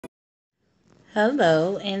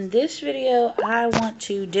Hello, in this video I want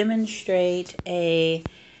to demonstrate a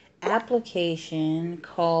application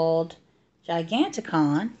called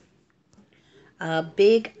Giganticon,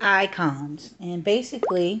 big icons. And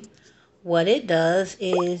basically what it does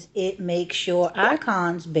is it makes your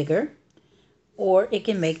icons bigger, or it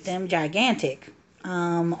can make them gigantic,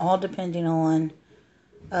 all depending on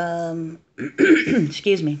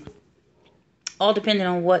excuse me, all depending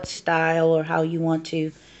on what style or how you want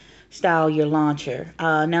to style your launcher.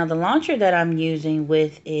 Now the launcher that I'm using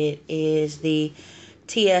with it is the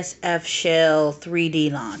TSF Shell 3D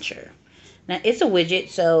launcher. Now it's a widget,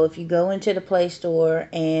 so if you go into the Play Store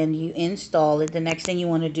and you install it, the next thing you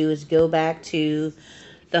want to do is go back to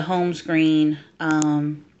the home screen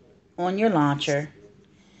on your launcher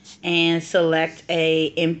and select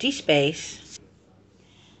a empty space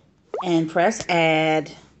and press add,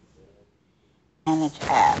 and it's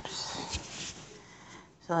apps.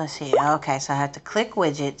 So let's see. Okay, so I have to click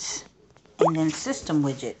widgets and then system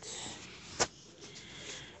widgets.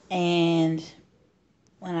 And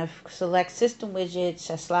when I select system widgets,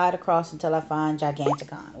 I slide across until I find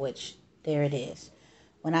Giganticon, which there it is.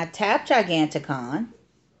 When I tap Giganticon,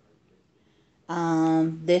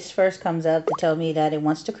 this first comes up to tell me that it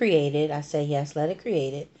wants to create it. I say yes, let it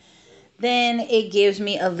create it. Then it gives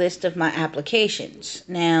me a list of my applications.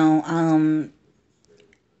 Now,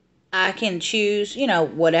 I can choose,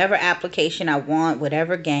 whatever application I want,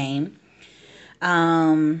 whatever game.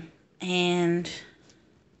 And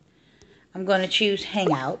I'm going to choose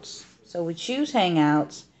Hangouts. So we choose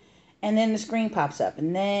Hangouts, and then the screen pops up.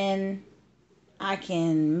 And then I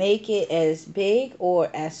can make it as big or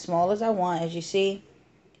as small as I want. As you see,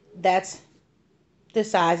 that's the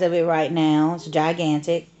size of it right now. It's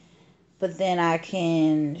gigantic. But then I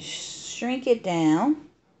can shrink it down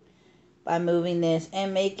by moving this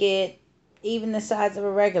and make it even the size of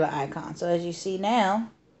a regular icon. So as you see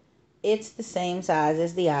now, it's the same size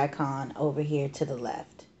as the icon over here to the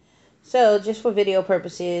left. So just for video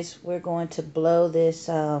purposes, we're going to blow this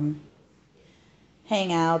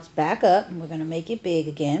Hangouts back up, and we're going to make it big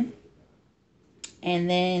again. And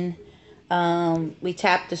then we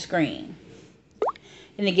tap the screen,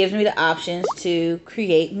 and it gives me the options to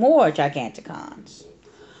create more Giganticons.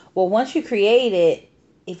 Well, once you create it,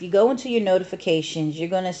 if you go into your notifications, you're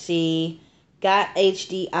going to see got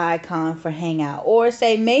HD icon for Hangout, or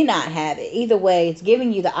say may not have it. Either way, it's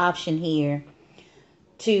giving you the option here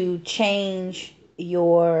to change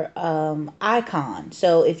your icon.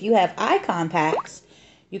 So if you have icon packs,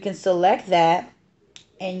 you can select that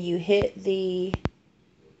and you hit the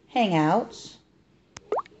Hangouts,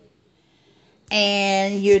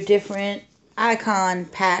 and your different icon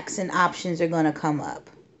packs and options are going to come up.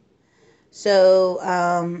 So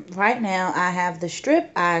right now I have the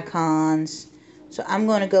strip icons, so I'm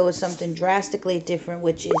going to go with something drastically different,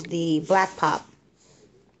 which is the black pop.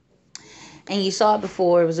 And you saw it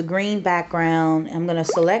before, it was a green background. I'm going to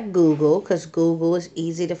select Google because Google is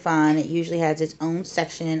easy to find. It usually has its own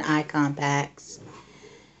section in icon packs.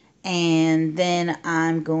 And then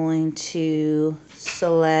I'm going to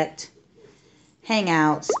select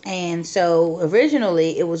Hangouts. And so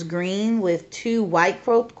originally it was green with two white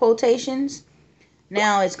quotations.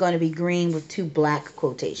 Now it's going to be green with two black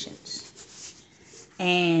quotations.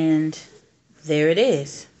 And there it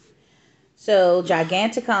is. So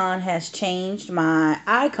Giganticon has changed my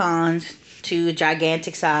icons to a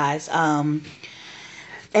gigantic size. And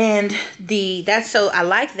that's so I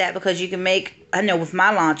like that because you can make, I know with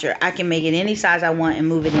my launcher, I can make it any size I want and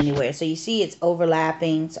move it anywhere. So you see it's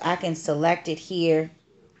overlapping. So I can select it here.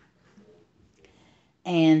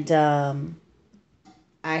 And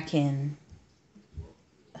I can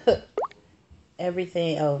hook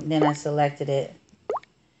everything. Oh, then I selected it.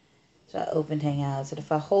 So I opened Hangouts. And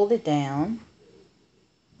if I hold it down,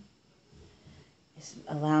 it's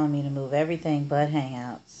allowing me to move everything but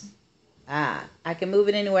Hangouts. I can move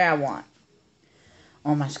it anywhere I want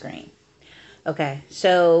on my screen. Okay,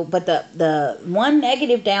 so, but the one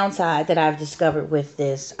negative downside that I've discovered with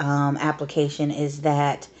this application is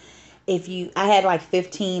that I had like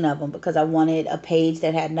 15 of them because I wanted a page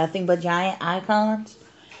that had nothing but giant icons.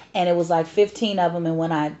 And it was like 15 of them. And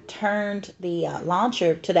when I turned the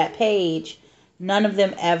launcher to that page, none of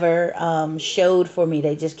them ever showed for me.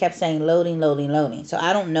 They just kept saying loading, loading, loading. So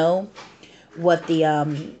I don't know what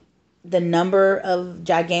the number of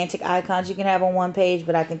gigantic icons you can have on one page.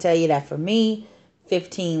 But I can tell you that for me,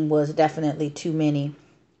 15 was definitely too many.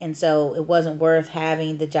 And so it wasn't worth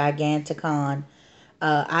having the Giganticon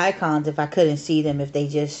icons if I couldn't see them, if they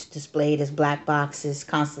just displayed as black boxes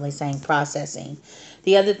constantly saying processing.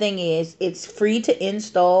 The other thing is it's free to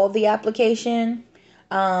install the application.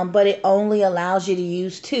 but it only allows you to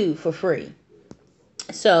use 2 for free.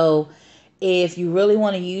 So if you really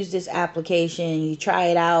want to use this application, you try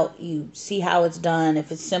it out, you see how it's done.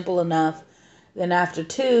 If it's simple enough, then after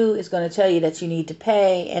 2, it's going to tell you that you need to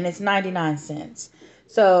pay, and it's 99 cents.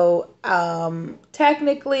 So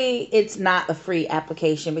technically, it's not a free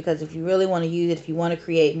application, because if you really want to use it, if you want to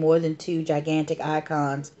create more than 2 gigantic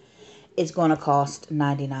icons, it's going to cost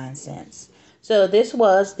 99 cents. So this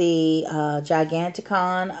was the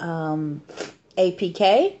Giganticon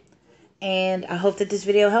APK, and I hope that this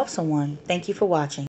video helps someone. Thank you for watching.